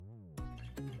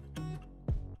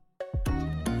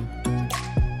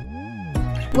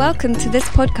Welcome to this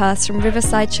podcast from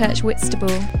Riverside Church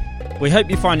Whitstable. We hope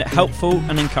you find it helpful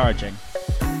and encouraging.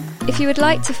 If you would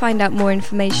like to find out more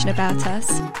information about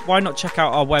us, why not check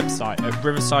out our website at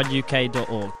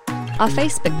riversideuk.org, our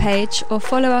Facebook page, or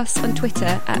follow us on Twitter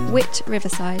at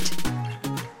 @WhitRiverside.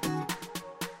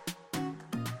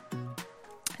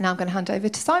 Now I'm going to hand over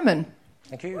to Simon.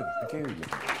 Thank you.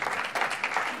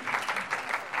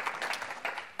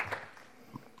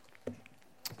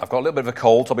 I've got a little bit of a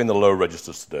cold, so I'll be in the low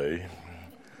registers today.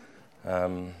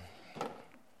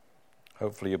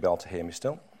 Hopefully you'll be able to hear me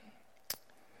still.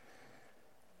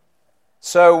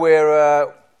 So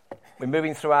we're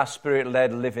moving through our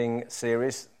Spirit-Led Living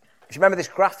series. If you remember this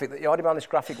graphic, the idea behind this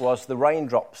graphic was the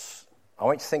raindrops. I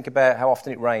want you to think about how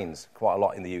often it rains, quite a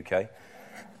lot in the UK.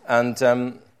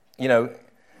 And,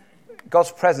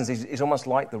 God's presence is almost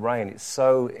like the rain. It's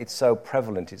so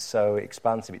prevalent, it's so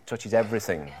expansive, it touches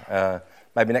everything.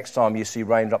 Maybe next time you see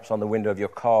raindrops on the window of your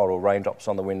car or raindrops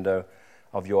on the window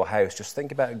of your house, just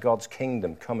think about God's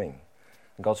kingdom coming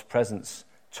and God's presence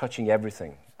touching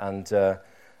everything. And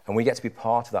we get to be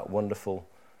part of that wonderful,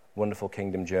 wonderful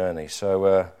kingdom journey.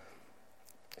 So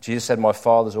Jesus said, my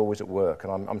Father's always at work,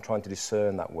 and I'm trying to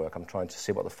discern that work. I'm trying to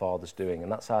see what the Father's doing,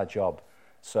 and that's our job.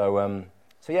 So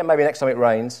maybe next time it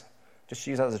rains, just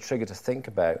use that as a trigger to think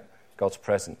about God's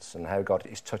presence and how God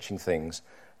is touching things,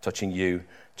 touching you,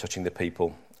 touching the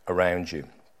people around you.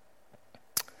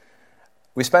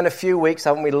 We spent a few weeks,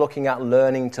 haven't we, looking at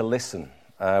learning to listen.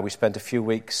 We spent a few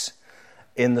weeks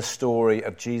in the story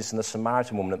of Jesus and the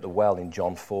Samaritan woman at the well in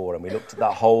John 4, and we looked at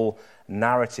that whole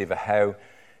narrative of how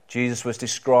Jesus was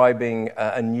describing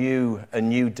a new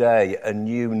day, a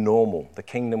new normal. The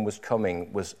kingdom was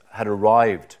coming, had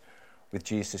arrived with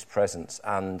Jesus' presence,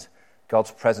 and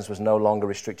God's presence was no longer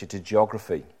restricted to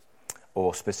geography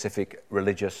or specific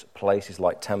religious places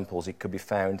like temples. It could be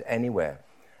found anywhere.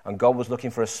 And God was looking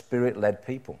for a Spirit-led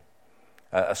people,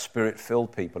 a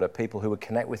Spirit-filled people, a people who would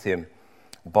connect with him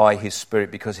by his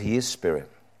Spirit because he is Spirit.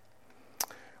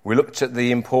 We looked at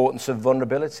the importance of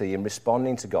vulnerability in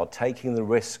responding to God, taking the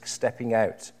risk, stepping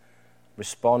out,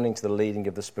 responding to the leading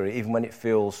of the Spirit, even when it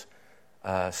feels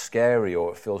scary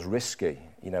or it feels risky.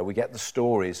 We get the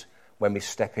stories when we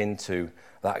step into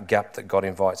that gap that God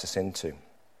invites us into.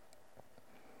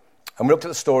 And we looked at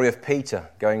the story of Peter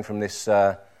going from this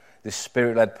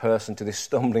Spirit-led person to this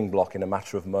stumbling block in a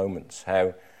matter of moments,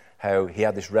 how he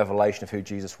had this revelation of who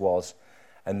Jesus was,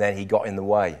 and then he got in the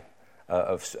way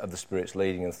of the Spirit's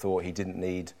leading and thought he didn't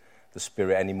need the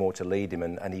Spirit anymore to lead him,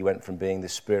 and he went from being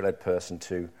this Spirit-led person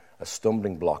to a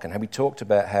stumbling block. And we talked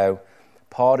about how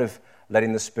part of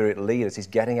letting the Spirit lead us is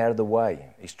getting out of the way.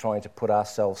 He's trying to put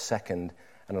ourselves second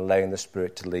and allowing the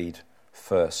Spirit to lead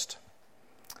first.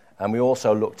 And we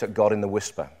also looked at God in the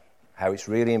whisper, how it's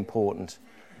really important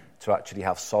to actually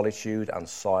have solitude and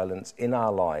silence in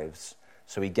our lives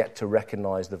so we get to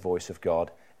recognize the voice of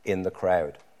God in the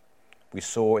crowd. We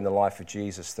saw in the life of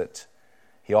Jesus that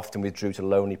he often withdrew to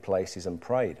lonely places and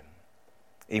prayed.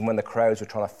 Even when the crowds were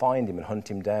trying to find him and hunt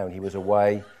him down, he was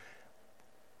away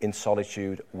in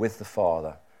solitude with the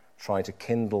Father, trying to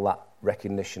kindle that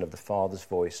recognition of the Father's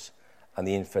voice and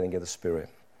the infilling of the Spirit.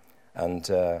 And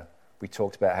we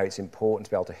talked about how it's important to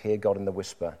be able to hear God in the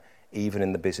whisper, even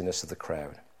in the busyness of the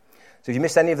crowd. So if you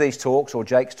missed any of these talks, or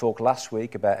Jake's talk last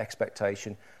week about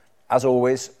expectation, as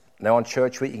always, now on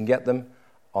Church Week you can get them,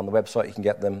 on the website you can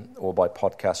get them, or by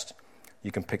podcast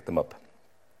you can pick them up.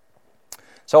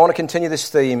 So I want to continue this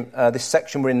theme, this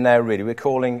section we're in now really. We're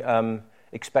calling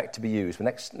Expect to be Used. The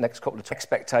next couple of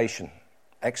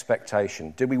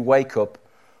expectation. Do we wake up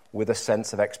with a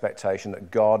sense of expectation that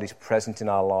God is present in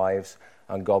our lives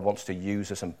and God wants to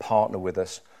use us and partner with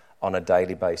us on a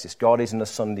daily basis? God isn't a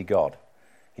Sunday God.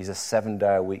 He's a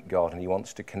 7-day-a-week God, and he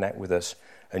wants to connect with us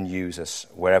and use us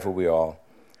wherever we are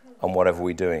and whatever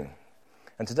we're doing.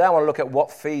 And today I want to look at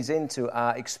what feeds into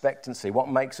our expectancy, what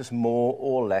makes us more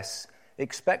or less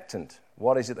expectant.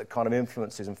 What is it that kind of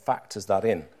influences and factors that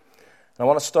in? And I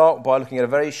want to start by looking at a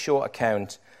very short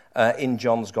account in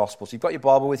John's Gospel. So you've got your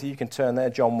Bible with you, you can turn there,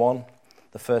 John 1,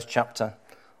 the first chapter,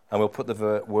 and we'll put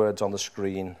the words on the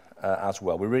screen as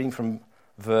well. We're reading from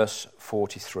verse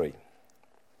 43.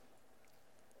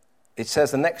 It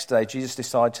says, the next day Jesus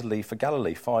decided to leave for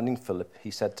Galilee. Finding Philip, he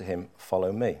said to him,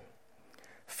 follow me.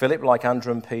 Philip, like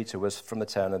Andrew and Peter, was from the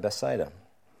town of Bethsaida.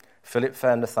 Philip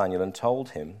found Nathanael and told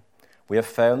him, we have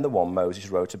found the one Moses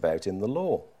wrote about in the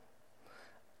law,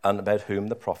 and about whom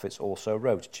the prophets also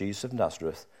wrote, Jesus of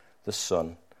Nazareth, the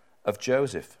son of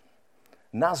Joseph.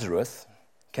 Nazareth?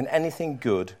 Can anything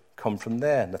good come from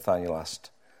there? Nathanael asked.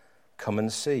 Come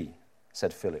and see,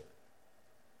 said Philip.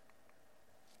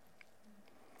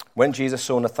 When Jesus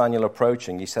saw Nathanael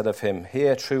approaching, he said of him,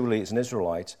 "Here truly is an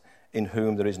Israelite in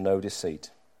whom there is no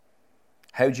deceit."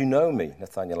 "How do you know me?"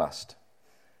 Nathanael asked.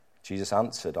 Jesus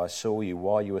answered, "I saw you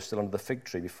while you were still under the fig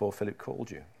tree before Philip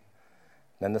called you."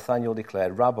 Then Nathanael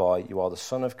declared, "Rabbi, you are the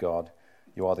Son of God,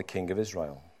 you are the King of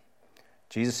Israel."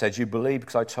 Jesus said, "You believe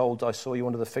because I saw you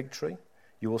under the fig tree?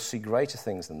 You will see greater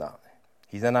things than that."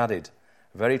 He then added,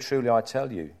 "Very truly I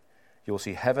tell you, you will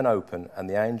see heaven open and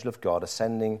the angel of God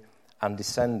ascending and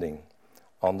descending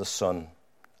on the Son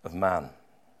of Man."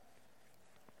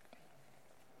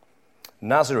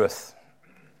 Nazareth.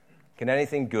 Can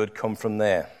anything good come from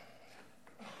there?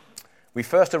 We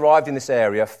first arrived in this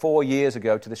area 4 years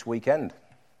ago to this weekend.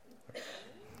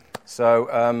 So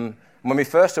when we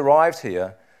first arrived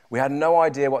here, we had no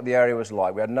idea what the area was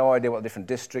like. We had no idea what the different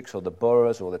districts or the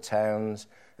boroughs or the towns.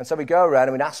 And so we go around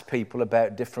and we'd ask people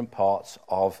about different parts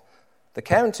of the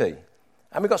county.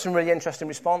 And we got some really interesting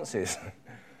responses.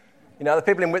 You know, the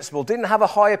people in Whitstable didn't have a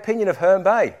high opinion of Herne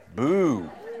Bay. Boo.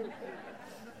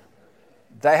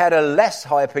 They had a less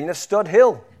high opinion of Stud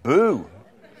Hill. Boo.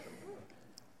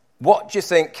 What do you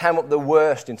think came up the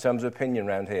worst in terms of opinion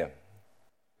around here?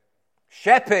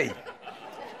 Sheppey.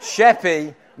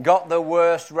 Sheppey got the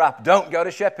worst rap. Don't go to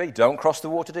Sheppey. Don't cross the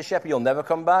water to Sheppey. You'll never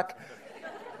come back.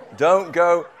 Don't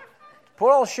go.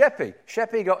 Poor old Sheppey.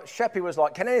 Sheppey was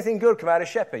like, can anything good come out of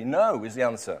Sheppey? No, is the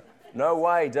answer. No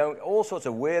way. Don't. All sorts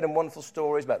of weird and wonderful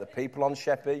stories about the people on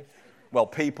Sheppey. Well,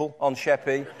 people on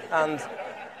Sheppey. And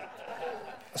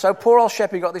so poor old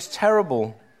Sheppey got this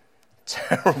terrible,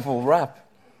 terrible rap.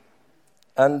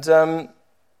 And,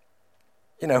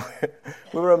 you know,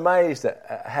 we were amazed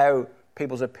at how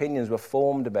people's opinions were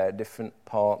formed about different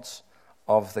parts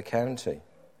of the county.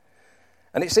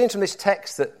 And it seems from this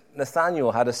text that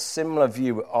Nathanael had a similar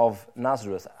view of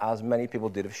Nazareth as many people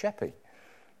did of Sheppey.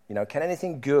 You know, can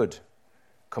anything good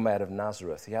come out of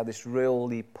Nazareth? He had this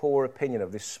really poor opinion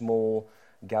of this small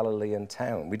Galilean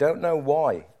town. We don't know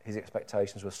why his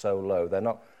expectations were so low. They're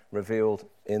not revealed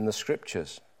in the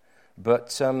scriptures.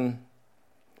 But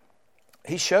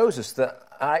he shows us that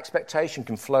our expectation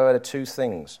can flow out of two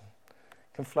things.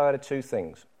 I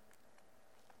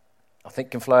think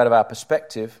it can flow out of our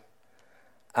perspective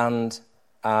and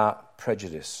our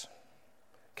prejudice.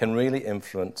 Can really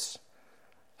influence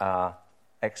our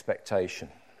expectation.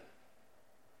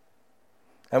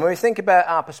 And when we think about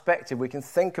our perspective, we can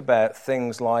think about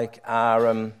things like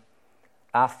our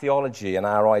theology and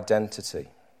our identity.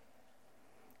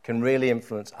 Can really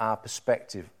influence our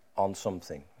perspective on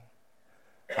something.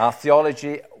 Our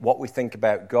theology, what we think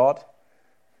about God,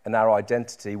 and our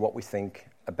identity, what we think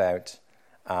about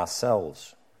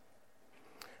ourselves.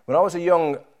 When I was a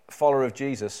young follower of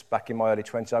Jesus, back in my early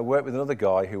 20s, I worked with another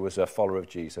guy who was a follower of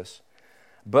Jesus,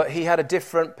 but he had a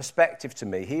different perspective to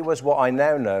me. He was what I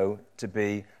now know to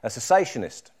be a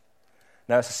cessationist.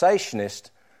 Now, a cessationist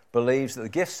believes that the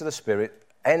gifts of the Spirit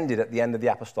ended at the end of the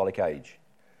apostolic age.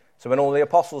 So when all the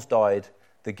apostles died,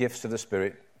 the gifts of the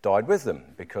Spirit died with them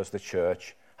because the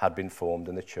church had been formed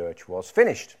and the church was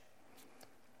finished.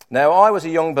 Now, I was a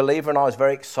young believer and I was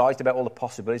very excited about all the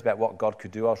possibilities about what God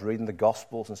could do. I was reading the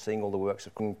Gospels and seeing all the works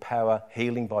of power,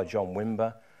 healing by John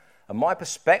Wimber. And my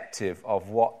perspective of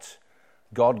what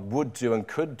God would do and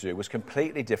could do was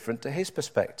completely different to his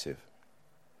perspective.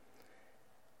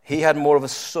 He had more of a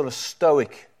sort of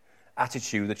stoic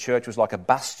attitude. The church was like a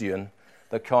bastion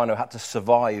that kind of had to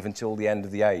survive until the end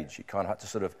of the age. It kind of had to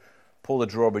sort of pull the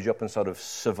drawbridge up and sort of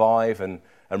survive and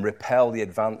repel the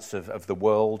advance of the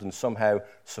world and somehow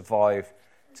survive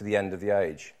to the end of the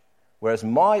age. Whereas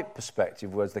my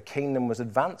perspective was the kingdom was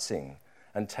advancing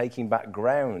and taking back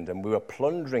ground, and we were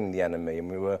plundering the enemy,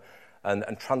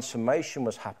 and transformation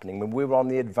was happening. When we were on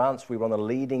the advance, we were on the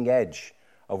leading edge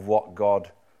of what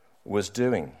God was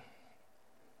doing.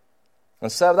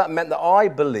 And so that meant that I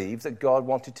believed that God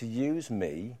wanted to use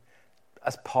me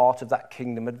as part of that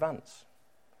kingdom advance.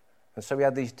 And so we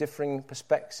had these differing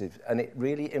perspectives, and it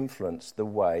really influenced the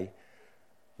way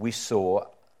we saw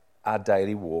our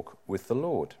daily walk with the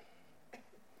Lord.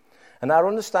 And our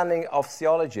understanding of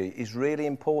theology is really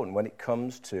important when it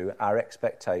comes to our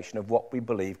expectation of what we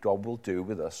believe God will do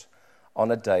with us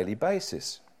on a daily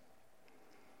basis.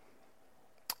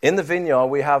 In the Vineyard,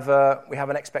 we have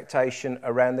an expectation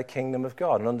around the kingdom of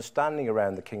God, an understanding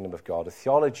around the kingdom of God, a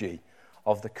theology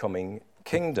of the coming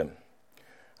kingdom.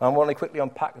 And I want to quickly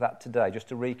unpack that today, just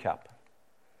to recap.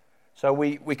 So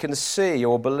we can see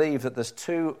or believe that there's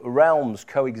two realms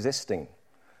coexisting.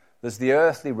 There's the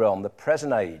earthly realm, the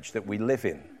present age that we live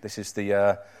in. This is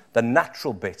the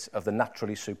natural bit of the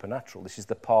naturally supernatural. This is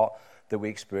the part that we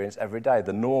experience every day,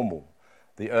 the normal,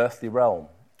 the earthly realm.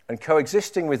 And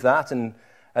coexisting with that and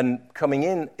And coming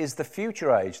in is the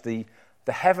future age, the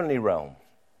heavenly realm.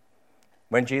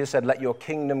 When Jesus said, let your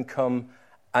kingdom come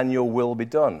and your will be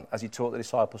done, as he taught the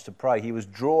disciples to pray, he was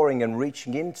drawing and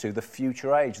reaching into the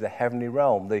future age, the heavenly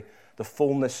realm, the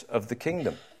fullness of the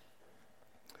kingdom.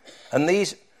 And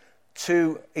these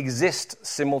two exist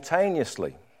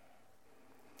simultaneously.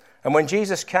 And when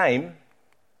Jesus came,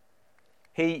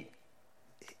 he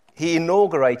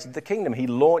inaugurated the kingdom. He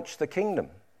launched the kingdom.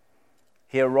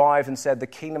 He arrived and said, the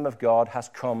kingdom of God has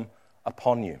come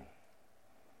upon you.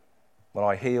 When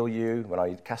I heal you, when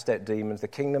I cast out demons, the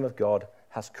kingdom of God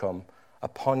has come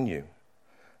upon you.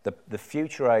 The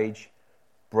future age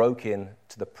broke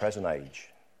into the present age,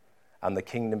 and the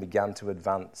kingdom began to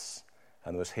advance,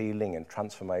 and there was healing and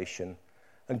transformation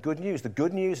and good news. The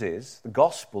good news is, the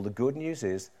gospel, the good news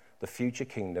is, the future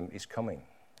kingdom is coming.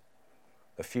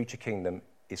 The future kingdom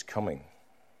is coming.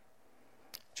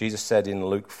 Jesus said in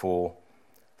Luke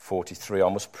 4:43,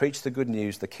 I must preach the good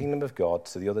news, the kingdom of God,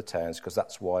 to the other towns, because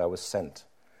that's why I was sent.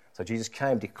 So Jesus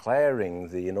came declaring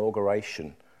the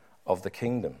inauguration of the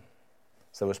kingdom.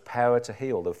 So there was power to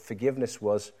heal. The forgiveness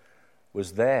was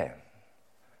there.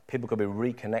 People could be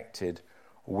reconnected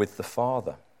with the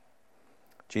Father.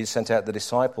 Jesus sent out the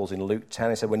disciples in Luke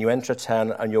 10. He said, when you enter a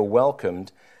town and you're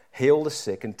welcomed, heal the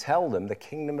sick and tell them the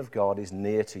kingdom of God is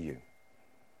near to you.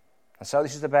 And so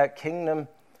this is about kingdom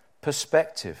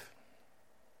perspective.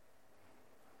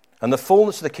 And the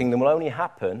fullness of the kingdom will only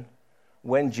happen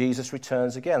when Jesus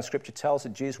returns again. Scripture tells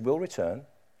that Jesus will return,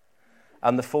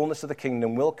 and the fullness of the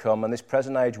kingdom will come, and this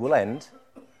present age will end,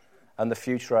 and the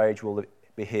future age will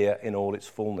be here in all its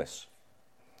fullness.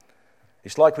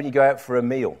 It's like when you go out for a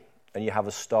meal and you have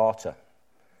a starter.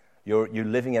 You're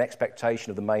living in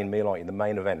expectation of the main meal, aren't you? The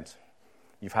main event.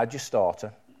 You've had your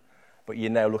starter, but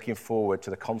you're now looking forward to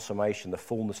the consummation, the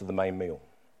fullness of the main meal.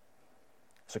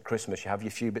 So at Christmas, you have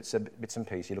your few bits and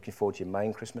pieces. You're looking forward to your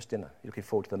main Christmas dinner. You're looking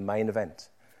forward to the main event.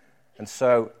 And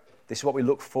so this is what we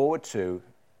look forward to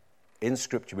in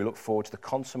Scripture. We look forward to the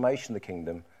consummation of the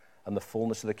kingdom and the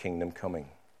fullness of the kingdom coming.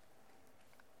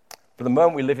 But at the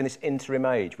moment, we live in this interim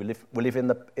age. We live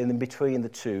in between the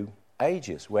two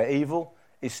ages, where evil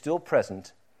is still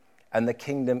present and the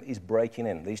kingdom is breaking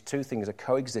in. These two things are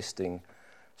coexisting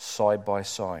side by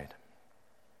side.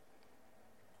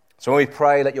 So when we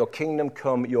pray, let your kingdom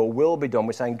come, your will be done,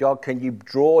 we're saying, God, can you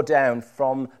draw down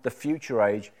from the future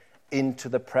age into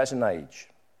the present age?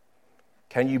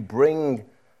 Can you bring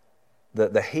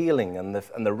the healing and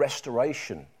the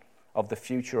restoration of the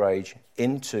future age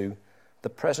into the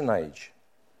present age?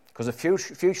 Because the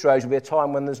future age will be a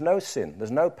time when there's no sin,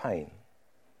 there's no pain.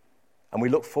 And we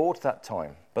look forward to that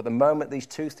time. But at the moment, these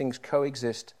two things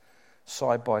coexist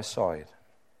side by side.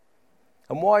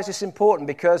 And why is this important?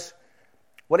 Because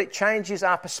it changes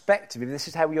our perspective. This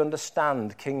is how we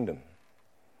understand kingdom.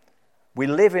 We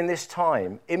live in this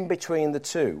time in between the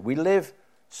two. We live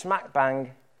smack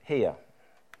bang here,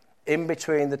 in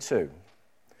between the two.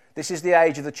 This is the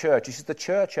age of the church. This is the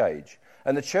church age.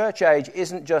 And the church age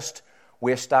isn't just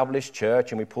we establish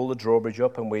church and we pull the drawbridge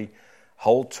up and we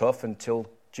hold tough until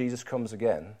Jesus comes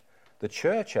again. The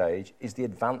church age is the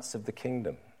advance of the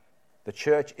kingdom. The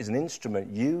church is an instrument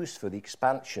used for the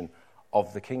expansion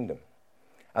of the kingdom.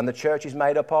 And the church is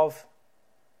made up of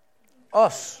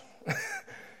us.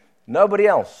 Nobody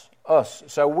else. Us.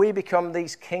 So we become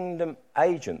these kingdom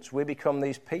agents. We become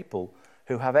these people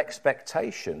who have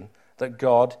expectation that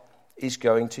God is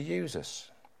going to use us.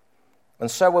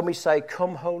 And so when we say,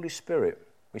 come Holy Spirit,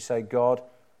 we say, God,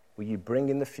 will you bring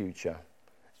in the future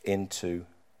into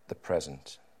the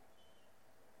present?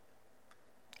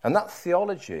 And that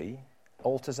theology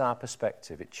alters our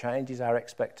perspective. It changes our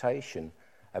expectation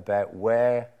about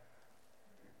where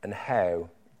and how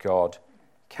God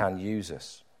can use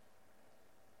us.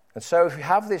 And so if we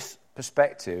have this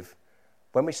perspective,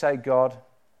 when we say, God,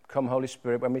 come Holy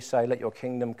Spirit, when we say, let your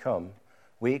kingdom come,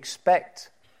 we expect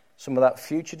some of that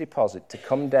future deposit to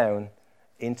come down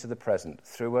into the present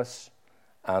through us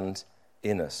and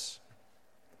in us.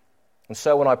 And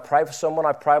so when I pray for someone,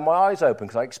 I pray with my eyes open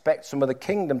because I expect some of the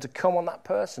kingdom to come on that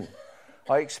person.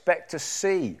 I expect to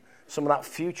see some of that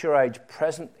future age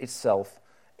present itself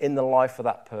in the life of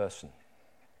that person.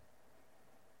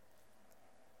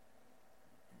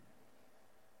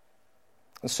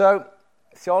 And so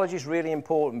theology is really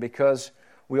important because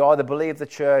we either believe the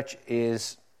church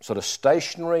is sort of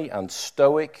stationary and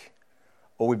stoic,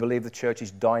 or we believe the church is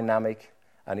dynamic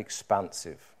and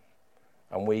expansive,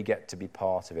 and we get to be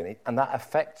part of it. And that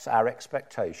affects our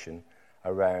expectation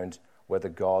around whether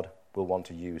God will want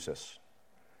to use us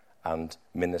and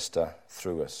minister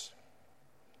through us.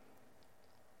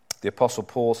 The Apostle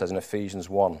Paul says in Ephesians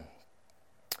 1,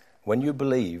 When you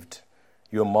believed,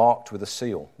 you were marked with a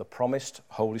seal, the promised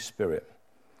Holy Spirit.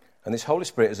 And this Holy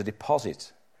Spirit is a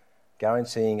deposit,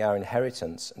 guaranteeing our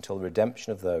inheritance until the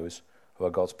redemption of those who are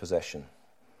God's possession,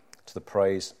 to the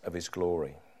praise of his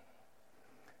glory.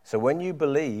 So when you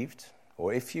believed,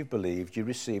 or if you believed, you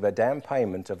receive a down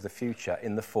payment of the future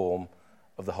in the form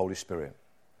of the Holy Spirit.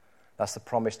 That's the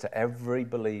promise to every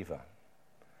believer.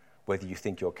 Whether you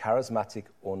think you're charismatic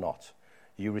or not,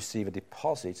 you receive a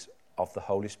deposit of the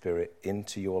Holy Spirit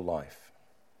into your life.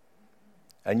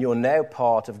 And you're now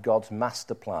part of God's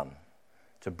master plan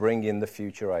to bring in the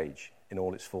future age in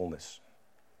all its fullness.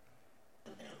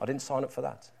 I didn't sign up for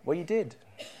that. Well, you did.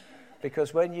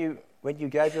 Because when you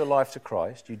gave your life to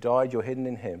Christ, you died, you're hidden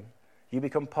in him, you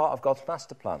become part of God's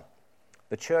master plan.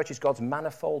 The church is God's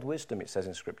manifold wisdom, it says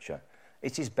in Scripture.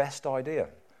 It's his best idea.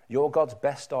 You're God's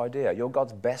best idea. You're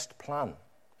God's best plan.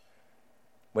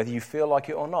 Whether you feel like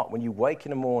it or not, when you wake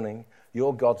in the morning,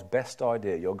 you're God's best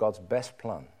idea. You're God's best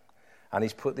plan. And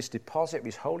he's put this deposit of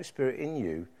his Holy Spirit in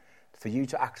you for you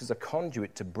to act as a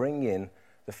conduit to bring in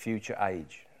the future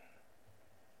age.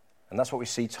 And that's what we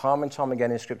see time and time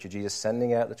again in Scripture. Jesus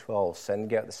sending out the 12,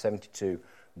 sending out the 72.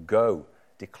 Go,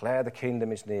 declare the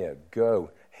kingdom is near.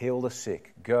 Go, heal the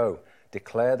sick. Go,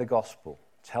 declare the gospel.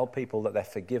 Tell people that they're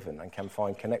forgiven and can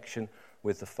find connection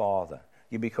with the Father.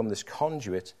 You become this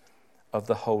conduit of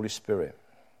the Holy Spirit.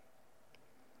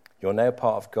 You're now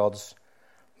part of God's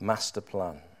master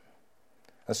plan.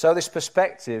 And so this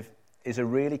perspective is a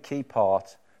really key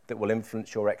part that will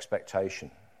influence your expectation.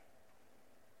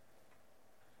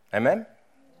 Amen?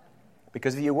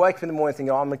 Because if you wake up in the morning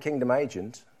thinking, I'm a kingdom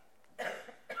agent,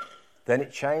 then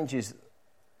it changes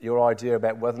your idea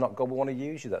about whether or not God will want to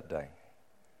use you that day.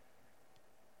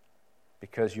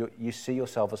 Because you see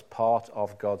yourself as part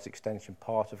of God's extension,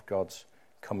 part of God's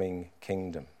coming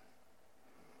kingdom.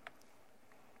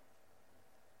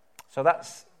 So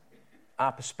that's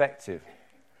our perspective.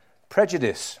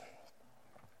 Prejudice.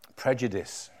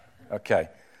 Okay.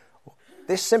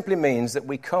 This simply means that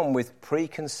we come with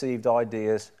preconceived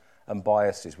ideas and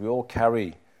biases. We all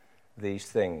carry these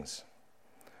things.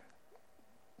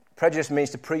 Prejudice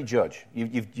means to prejudge.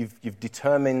 You've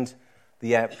determined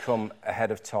the outcome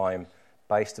ahead of time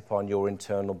based upon your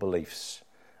internal beliefs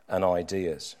and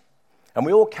ideas. And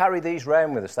we all carry these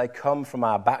around with us. They come from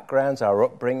our backgrounds, our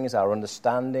upbringings, our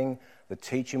understanding, the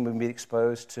teaching we've been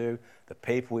exposed to, the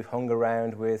people we've hung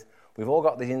around with. We've all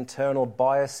got the internal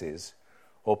biases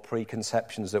or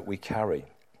preconceptions that we carry.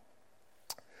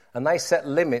 And they set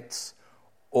limits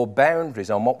or boundaries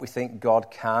on what we think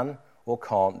God can or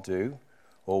can't do,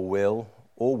 or will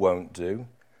or won't do.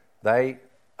 They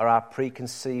are our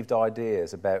preconceived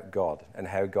ideas about God and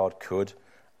how God could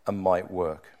and might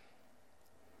work.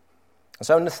 And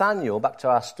so Nathaniel, back to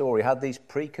our story, had these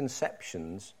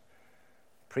preconceived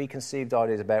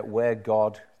ideas about where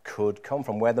God could come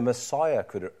from, where the Messiah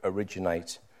could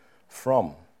originate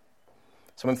from.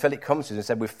 So when Philip comes to him and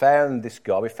said, we found this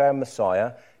guy, we found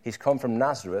Messiah, he's come from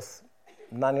Nazareth,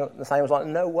 Nathaniel was like,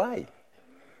 no way.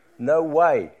 No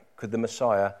way could the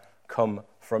Messiah come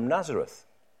from Nazareth.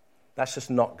 That's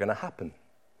just not going to happen.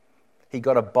 He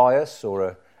got a bias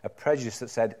or a prejudice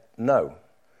that said, no,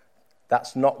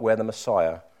 that's not where the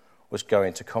Messiah was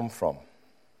going to come from.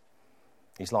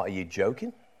 He's like, are you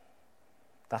joking?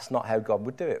 That's not how God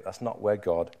would do it. That's not where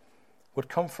God would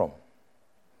come from.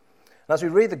 And as we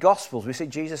read the Gospels, we see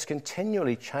Jesus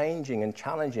continually changing and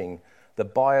challenging the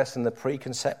bias and the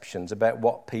preconceptions about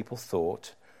what people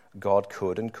thought God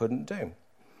could and couldn't do.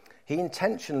 He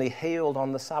intentionally healed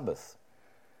on the Sabbath.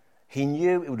 He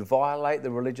knew it would violate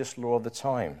the religious law of the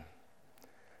time.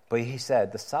 But he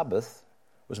said the Sabbath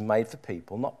was made for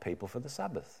people, not people for the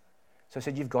Sabbath. So he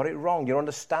said, you've got it wrong. Your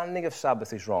understanding of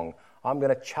Sabbath is wrong. I'm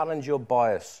going to challenge your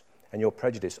bias and your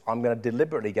prejudice. I'm going to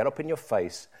deliberately get up in your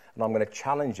face and I'm going to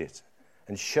challenge it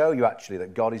and show you actually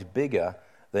that God is bigger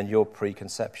than your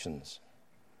preconceptions.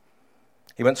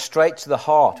 He went straight to the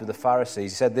heart with the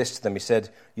Pharisees. He said this to them. He said,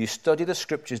 you study the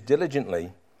Scriptures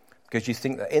diligently because you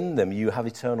think that in them you have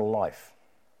eternal life.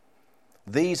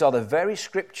 These are the very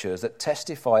Scriptures that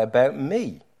testify about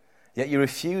me, yet you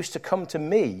refuse to come to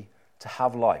me to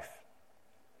have life.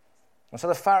 And so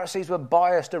the Pharisees were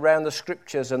biased around the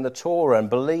Scriptures and the Torah and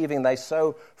believing they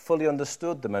so fully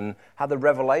understood them and had the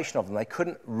revelation of them. They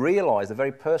couldn't realize the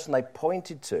very person they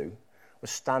pointed to was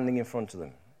standing in front of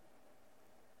them.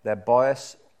 Their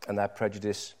bias and their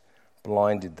prejudice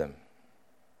blinded them.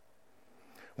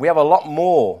 We have a lot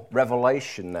more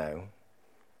revelation now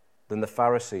than the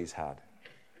Pharisees had.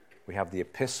 We have the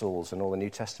epistles and all the New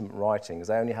Testament writings.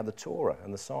 They only had the Torah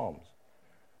and the Psalms.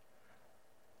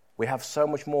 We have so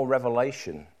much more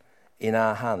revelation in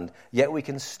our hand. Yet we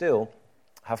can still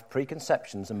have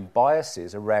preconceptions and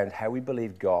biases around how we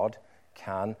believe God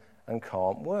can and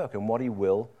can't work and what he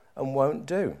will and won't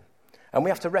do. And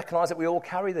we have to recognise that we all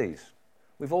carry these.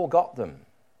 We've all got them.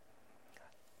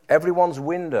 Everyone's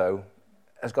window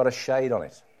has got a shade on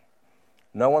it.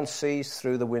 No one sees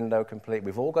through the window completely.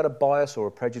 We've all got a bias or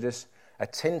a prejudice, a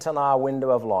tint on our window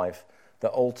of life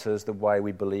that alters the way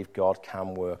we believe God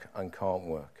can work and can't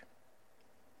work.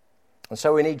 And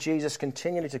so we need Jesus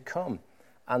continually to come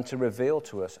and to reveal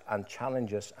to us and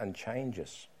challenge us and change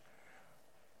us.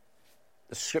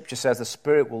 The scripture says the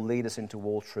Spirit will lead us into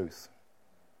all truth.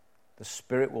 The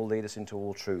Spirit will lead us into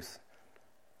all truth.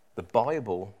 The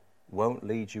Bible won't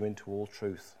lead you into all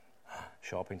truth.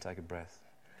 Sharp intake of breath.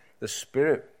 The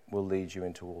Spirit will lead you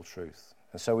into all truth.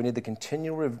 And so we need the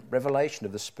continual revelation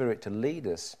of the Spirit to lead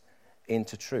us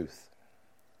into truth.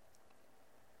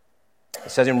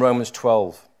 It says in Romans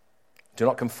 12, do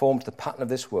not conform to the pattern of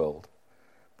this world,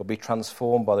 but be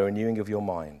transformed by the renewing of your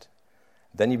mind.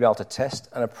 Then you'll be able to test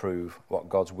and approve what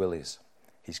God's will is,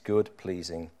 his good,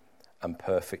 pleasing, and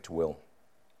perfect will.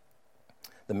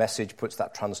 The Message puts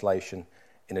that translation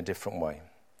in a different way.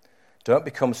 Don't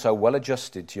become so well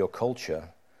adjusted to your culture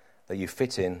that you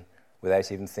fit in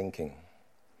without even thinking.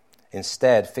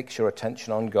 Instead, fix your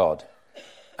attention on God,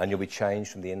 and you'll be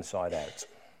changed from the inside out.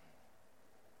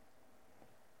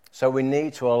 So we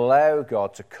need to allow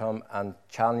God to come and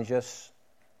challenge us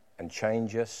and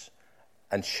change us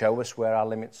and show us where our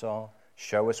limits are,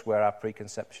 show us where our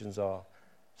preconceptions are,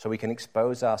 so we can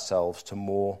expose ourselves to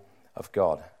more of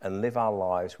God and live our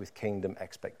lives with kingdom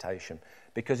expectation.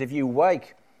 Because if you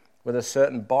wake with a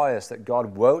certain bias that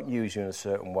God won't use you in a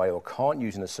certain way or can't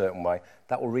use you in a certain way,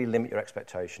 that will really limit your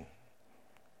expectation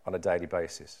on a daily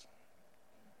basis.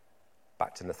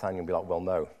 Back to Nathaniel and be like, well,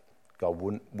 no, God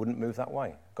wouldn't move that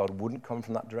way. God wouldn't come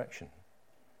from that direction.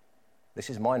 This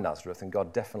is my Nazareth, and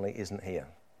God definitely isn't here.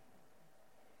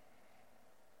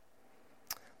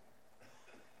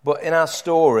 But in our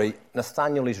story,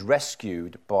 Nathaniel is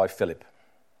rescued by Philip.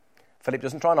 Philip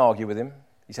doesn't try and argue with him.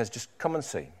 He says, just come and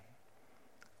see.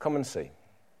 Come and see.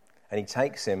 And he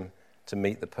takes him to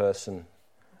meet the person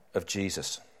of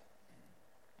Jesus.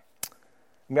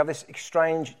 And we have this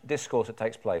strange discourse that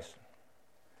takes place.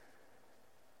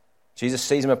 Jesus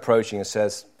sees him approaching and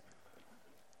says,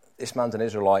 this man's an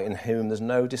Israelite in whom there's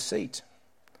no deceit.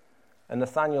 And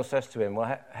Nathanael says to him,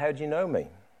 well, how do you know me?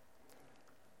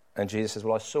 And Jesus says,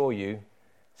 well, I saw you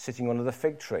sitting under the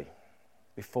fig tree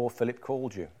before Philip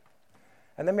called you.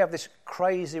 And then we have this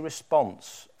crazy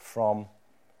response from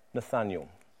Nathanael.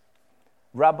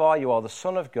 Rabbi, you are the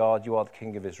Son of God, you are the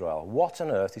King of Israel. What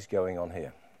on earth is going on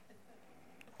here?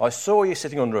 I saw you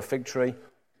sitting under a fig tree.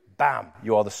 Bam,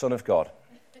 you are the Son of God.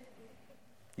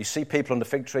 You see people under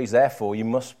fig trees, therefore you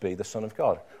must be the Son of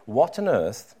God. What on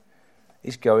earth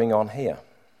is going on here?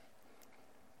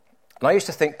 And I used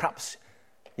to think perhaps,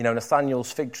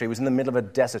 Nathaniel's fig tree was in the middle of a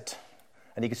desert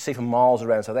and he could see for miles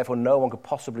around, so therefore no one could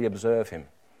possibly observe him.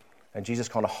 And Jesus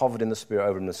kind of hovered in the Spirit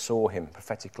over him and saw him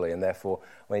prophetically, and therefore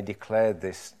when he declared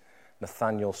this,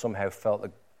 Nathaniel somehow felt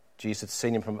that Jesus had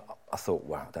seen him from, I thought,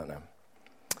 wow, I don't know.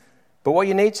 But what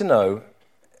you need to know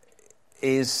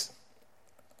is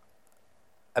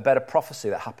about a prophecy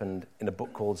that happened in a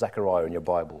book called Zechariah in your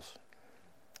Bibles.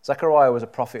 Zechariah was a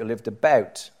prophet who lived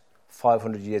about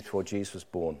 500 years before Jesus was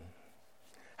born.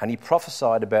 And he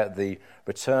prophesied about the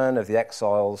return of the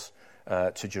exiles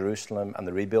to Jerusalem and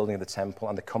the rebuilding of the temple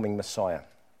and the coming Messiah.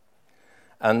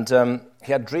 And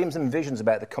he had dreams and visions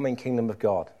about the coming kingdom of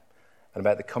God and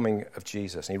about the coming of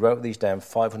Jesus. And he wrote these down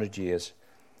 500 years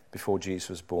before Jesus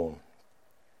was born.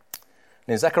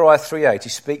 And in Zechariah 3:8, he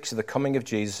speaks of the coming of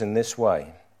Jesus in this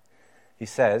way. He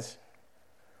says,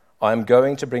 I am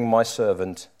going to bring my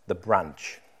servant, the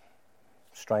branch.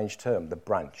 Strange term, the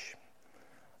branch.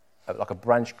 Like a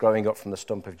branch growing up from the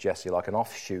stump of Jesse, like an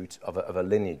offshoot of a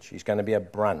lineage. He's going to be a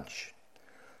branch.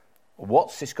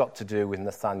 What's this got to do with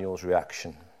Nathaniel's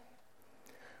reaction?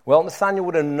 Well, Nathaniel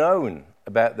would have known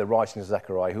about the writings of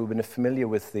Zechariah, who had been familiar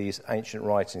with these ancient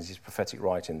writings, these prophetic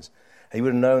writings. He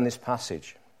would have known this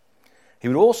passage. He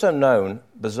would also have known,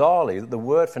 bizarrely, that the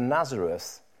word for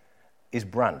Nazareth is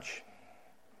branch.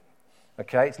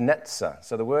 Okay, it's Netzah.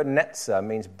 So the word Netzah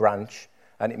means branch,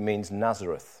 and it means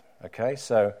Nazareth. Okay,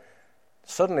 so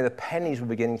suddenly the pennies were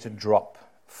beginning to drop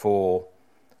for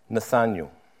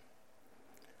Nathaniel.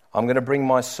 I'm going to bring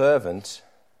my servant,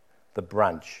 the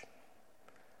branch.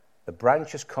 The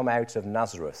branch has come out of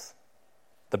Nazareth.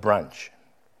 The branch.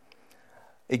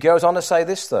 He goes on to say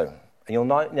this, though, and you'll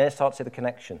now start to see the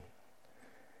connection.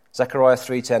 Zechariah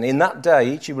 3:10, in that day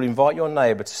each you will invite your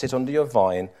neighbour to sit under your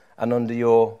vine and under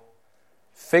your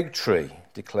fig tree,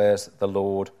 declares the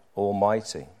Lord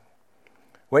Almighty.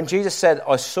 When Jesus said,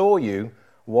 I saw you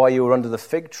while you were under the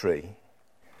fig tree,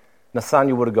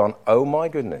 Nathanael would have gone, oh my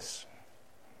goodness.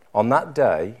 On that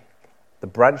day, the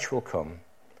branch will come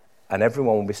and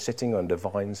everyone will be sitting under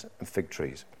vines and fig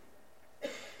trees.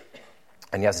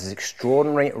 And he has this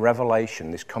extraordinary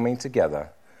revelation, this coming together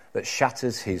that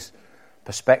shatters his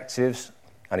perspectives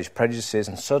and his prejudices,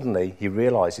 and suddenly he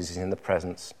realizes he's in the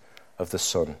presence of the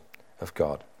Son of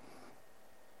God.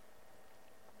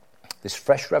 This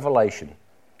fresh revelation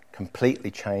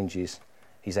completely changes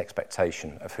his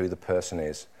expectation of who the person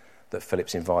is that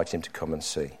Philip's invited him to come and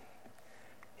see.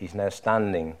 He's now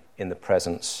standing in the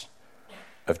presence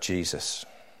of Jesus.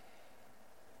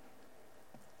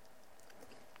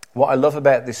 What I love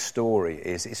about this story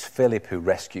is it's Philip who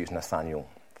rescues Nathanael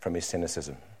from his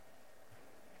cynicism,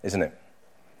 isn't it?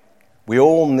 We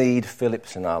all need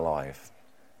Philips in our life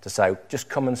to say, just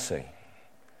come and see.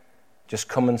 Just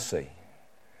come and see.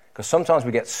 Because sometimes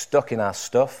we get stuck in our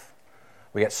stuff,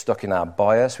 we get stuck in our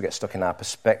bias, we get stuck in our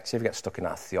perspective, we get stuck in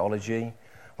our theology,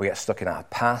 we get stuck in our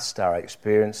past, our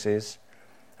experiences.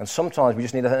 And sometimes we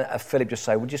just need a Philip just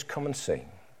say, well, just come and see.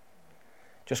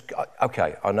 Just,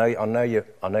 okay, I know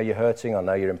you're hurting, I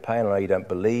know you're in pain, I know you don't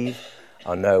believe,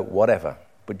 I know whatever.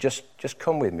 But just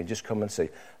come with me, just come and see.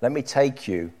 Let me take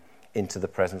you into the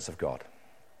presence of God.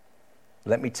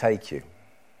 Let me take you.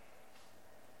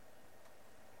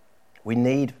 We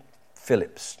need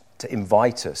Philips to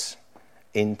invite us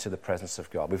into the presence of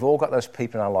God. We've all got those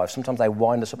people in our lives. Sometimes they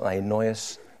wind us up and they annoy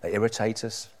us, they irritate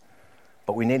us.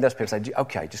 But we need those people to say,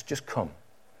 okay, just come.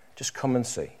 Just come and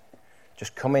see.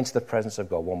 Just come into the presence of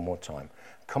God one more time.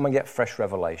 Come and get fresh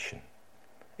revelation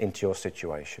into your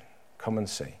situation. Come and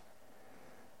see.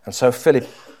 And so Philip,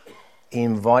 he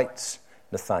invites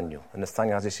Nathanael. And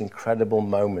Nathanael has this incredible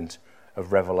moment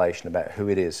of revelation about who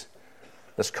it is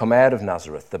that's come out of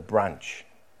Nazareth, the branch,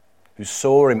 who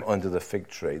saw him under the fig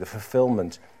tree, the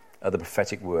fulfillment of the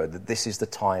prophetic word, that this is the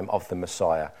time of the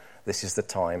Messiah. This is the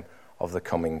time of the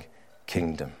coming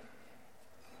kingdom.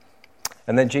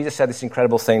 And then Jesus said this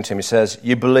incredible thing to him. He says,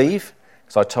 you believe,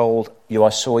 because I told you I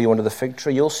saw you under the fig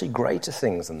tree, you'll see greater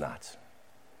things than that.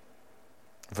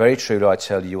 Very truly I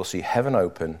tell you, you'll see heaven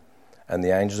open and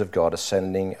the angels of God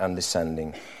ascending and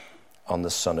descending on the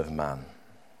Son of Man.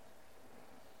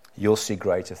 You'll see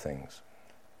greater things.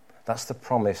 That's the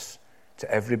promise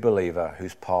to every believer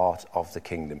who's part of the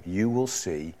kingdom. You will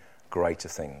see greater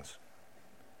things.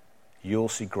 You'll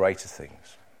see greater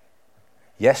things.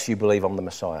 Yes, you believe I'm the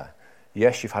Messiah.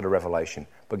 Yes, you've had a revelation.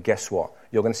 But guess what?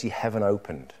 You're going to see heaven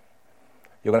opened.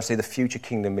 You're going to see the future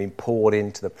kingdom being poured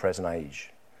into the present age.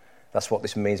 That's what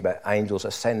this means about angels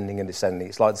ascending and descending.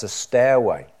 It's like there's a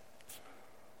stairway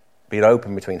being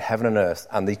opened between heaven and earth,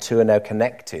 and the two are now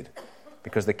connected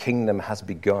because the kingdom has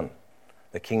begun.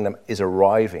 The kingdom is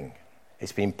arriving.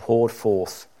 It's being poured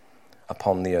forth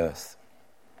upon the earth.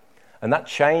 And that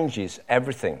changes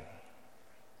everything.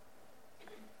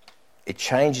 It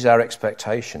changes our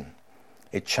expectation.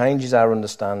 It changes our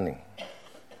understanding.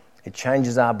 It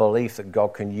changes our belief that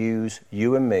God can use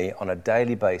you and me on a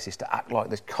daily basis to act like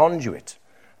this conduit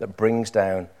that brings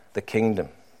down the kingdom.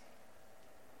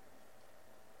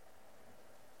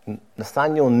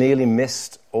 Nathanael nearly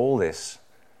missed all this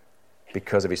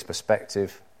because of his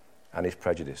perspective and his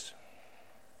prejudice.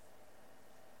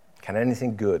 Can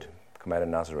anything good come out of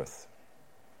Nazareth?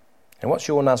 And what's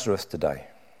your Nazareth today?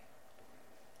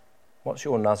 What's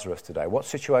your Nazareth today? What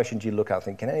situation do you look at and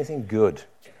think, can anything good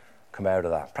come out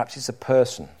of that? Perhaps it's a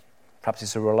person. Perhaps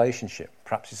it's a relationship.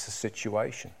 Perhaps it's a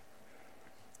situation.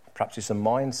 Perhaps it's a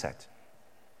mindset.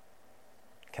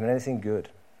 Can anything good?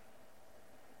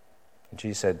 And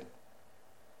Jesus said,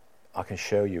 I can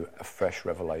show you a fresh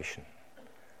revelation.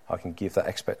 I can give that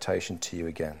expectation to you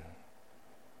again.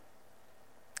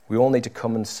 We all need to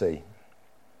come and see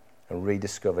and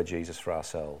rediscover Jesus for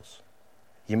ourselves.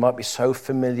 You might be so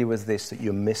familiar with this that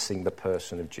you're missing the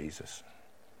person of Jesus.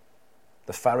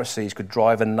 The Pharisees could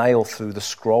drive a nail through the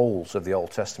scrolls of the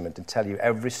Old Testament and tell you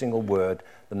every single word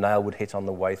the nail would hit on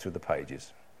the way through the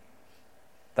pages.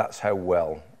 That's how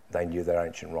well they knew their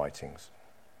ancient writings.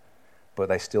 But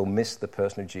they still missed the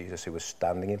person of Jesus who was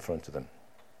standing in front of them.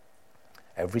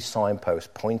 Every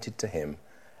signpost pointed to him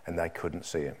and they couldn't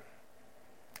see him.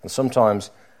 And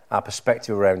sometimes our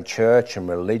perspective around church and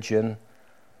religion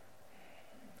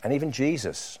and even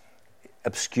Jesus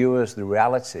obscures the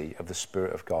reality of the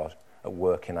Spirit of God at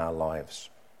work in our lives.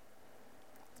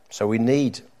 So we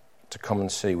need to come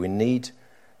and see. We need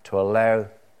to allow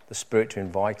the Spirit to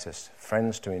invite us,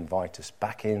 friends to invite us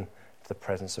back into the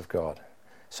presence of God.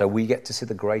 So we get to see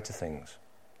the greater things.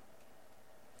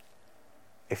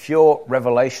 If your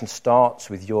revelation starts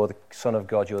with you're the Son of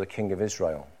God, you're the King of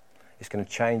Israel, it's going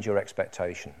to change your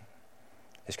expectation.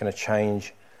 It's going to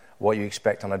change what you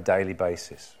expect on a daily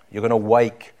basis. You're going to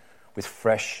wake with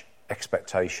fresh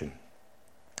expectation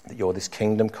that you're this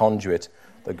kingdom conduit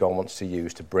that God wants to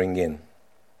use to bring in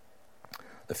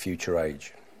the future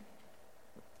age.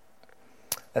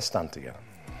 Let's stand together.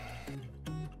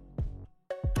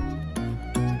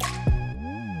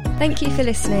 Thank you for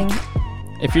listening.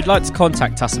 If you'd like to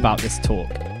contact us about this talk,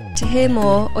 To hear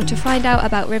more or to find out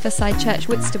about Riverside Church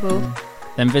Whitstable,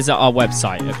 then visit our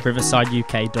website at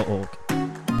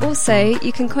riversideuk.org. also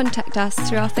you can contact us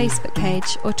through our Facebook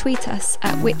page or tweet us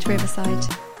at Whit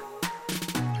Riverside.